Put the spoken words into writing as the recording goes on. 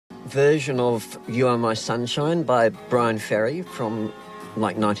version of You Are My Sunshine by Brian Ferry from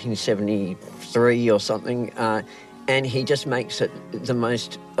like 1973 or something, and he just makes it the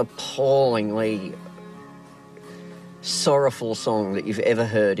most appallingly sorrowful song that you've ever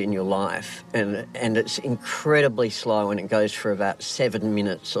heard in your life, and it's incredibly slow, and it goes for about 7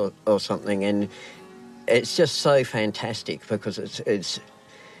 minutes or something, and it's just so fantastic because it's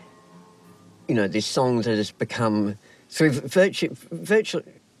you know, this song that has become, through virtue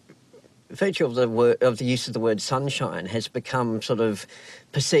of the use of the word sunshine, has become sort of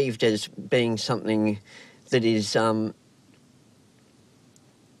perceived as being something that is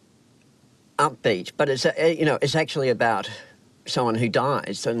upbeat, but it's it's actually about someone who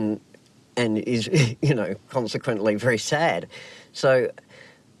dies and is consequently very sad. So,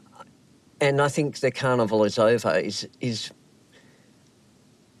 and I think The Carnival Is Over is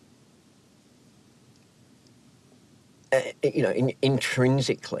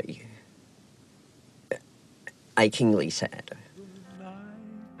intrinsically achingly sad. Good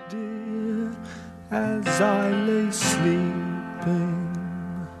night, dear, as I lay sleeping,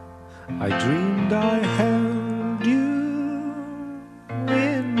 I dreamed I held you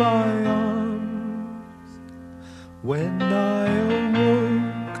in my arms. When I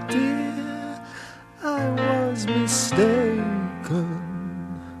awoke, dear, I was mistaken,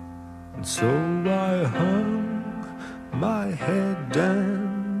 and so